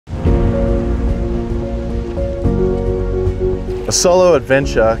A solo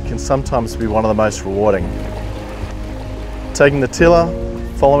adventure can sometimes be one of the most rewarding. Taking the tiller,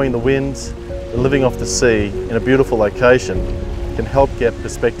 following the winds, and living off the sea in a beautiful location can help get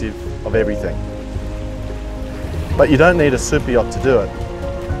perspective of everything. But you don't need a super yacht to do it.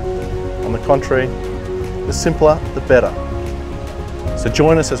 On the contrary, the simpler, the better. So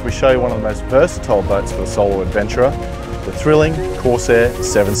join us as we show you one of the most versatile boats for the solo adventurer, the thrilling Corsair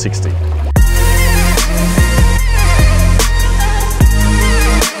 760.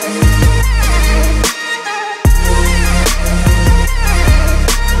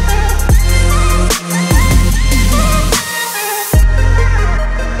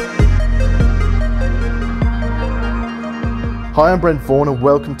 Hi, I'm Brent Vaughan and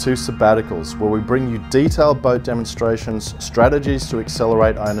welcome to Sabbaticals, where we bring you detailed boat demonstrations, strategies to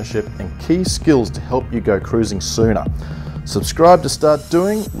accelerate ownership and key skills to help you go cruising sooner. Subscribe to start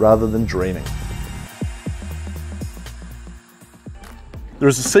doing rather than dreaming. There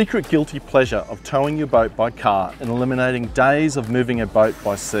is a secret guilty pleasure of towing your boat by car and eliminating days of moving a boat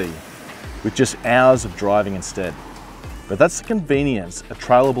by sea, with just hours of driving instead. But that's the convenience a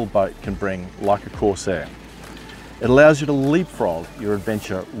trailable boat can bring, like a Corsair. It allows you to leapfrog your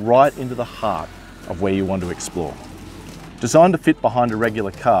adventure right into the heart of where you want to explore. Designed to fit behind a regular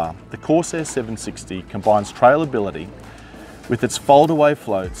car, the Corsair 760 combines trailability with its fold-away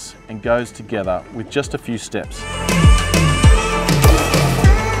floats and goes together with just a few steps.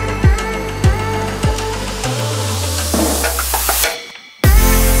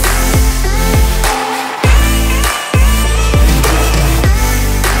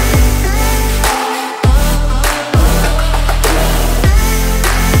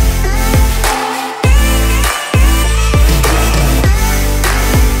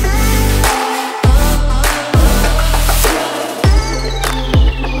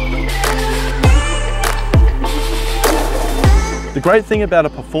 The great thing about a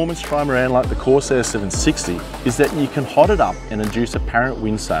performance trimaran like the Corsair 760 is that you can hot it up and induce apparent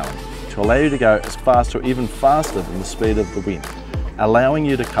wind sailing to allow you to go as fast or even faster than the speed of the wind, allowing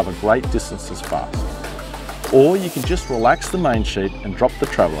you to cover great distances fast. Or you can just relax the main sheet and drop the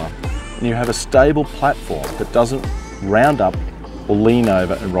traveller and you have a stable platform that doesn't round up or lean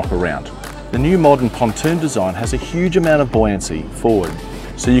over and rock around. The new modern pontoon design has a huge amount of buoyancy forward,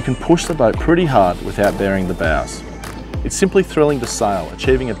 so you can push the boat pretty hard without bearing the bows. It's simply thrilling to sail,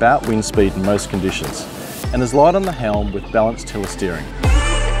 achieving about wind speed in most conditions, and is light on the helm with balanced tiller steering.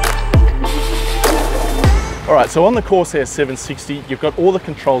 Alright, so on the Corsair 760, you've got all the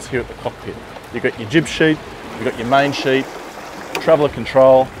controls here at the cockpit. You've got your jib sheet, you've got your main sheet, traveller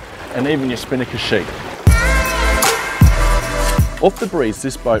control, and even your spinnaker sheet. Off the breeze,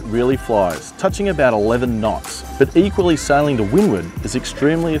 this boat really flies, touching about 11 knots, but equally sailing to windward is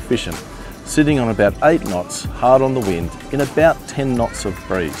extremely efficient, sitting on about 8 knots hard on the wind in about 10 knots of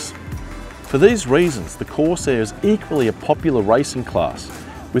breeze. For these reasons, the Corsair is equally a popular racing class,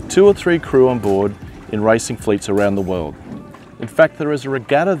 with 2 or 3 crew on board in racing fleets around the world. In fact, there is a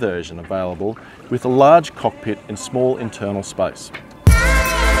regatta version available with a large cockpit and small internal space.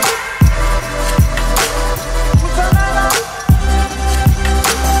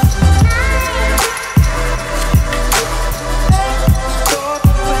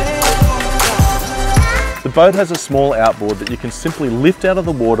 The boat has a small outboard that you can simply lift out of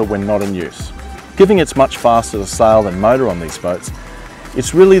the water when not in use. Given it's much faster to sail than motor on these boats,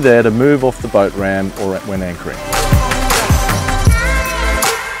 it's really there to move off the boat ram or when anchoring.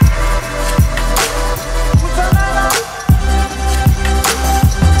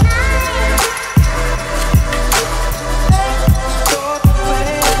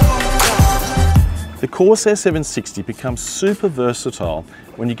 The Corsair 760 becomes super versatile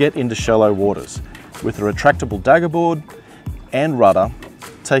when you get into shallow waters, with a retractable daggerboard and rudder,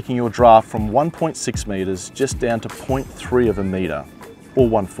 taking your draft from 1.6 metres just down to 0.3 of a metre, or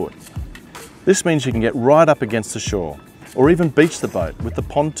 1 foot. This means you can get right up against the shore, or even beach the boat with the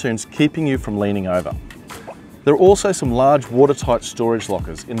pontoons keeping you from leaning over. There are also some large watertight storage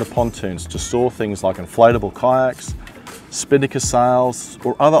lockers in the pontoons to store things like inflatable kayaks, spinnaker sails,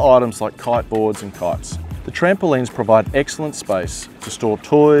 or other items like kiteboards and kites. The trampolines provide excellent space to store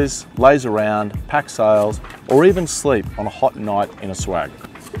toys, laze around, pack sails, or even sleep on a hot night in a swag.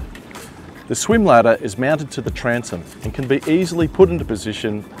 The swim ladder is mounted to the transom and can be easily put into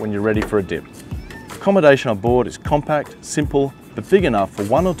position when you're ready for a dip. Accommodation on board is compact, simple, but big enough for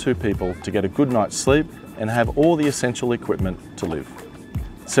 1 or 2 people to get a good night's sleep and have all the essential equipment to live.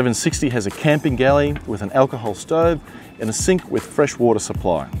 760 has a camping galley with an alcohol stove and a sink with fresh water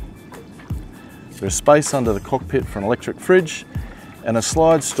supply. There's space under the cockpit for an electric fridge and a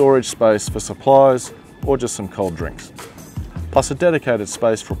slide storage space for supplies or just some cold drinks. plus a dedicated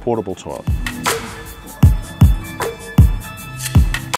space for a portable toilet.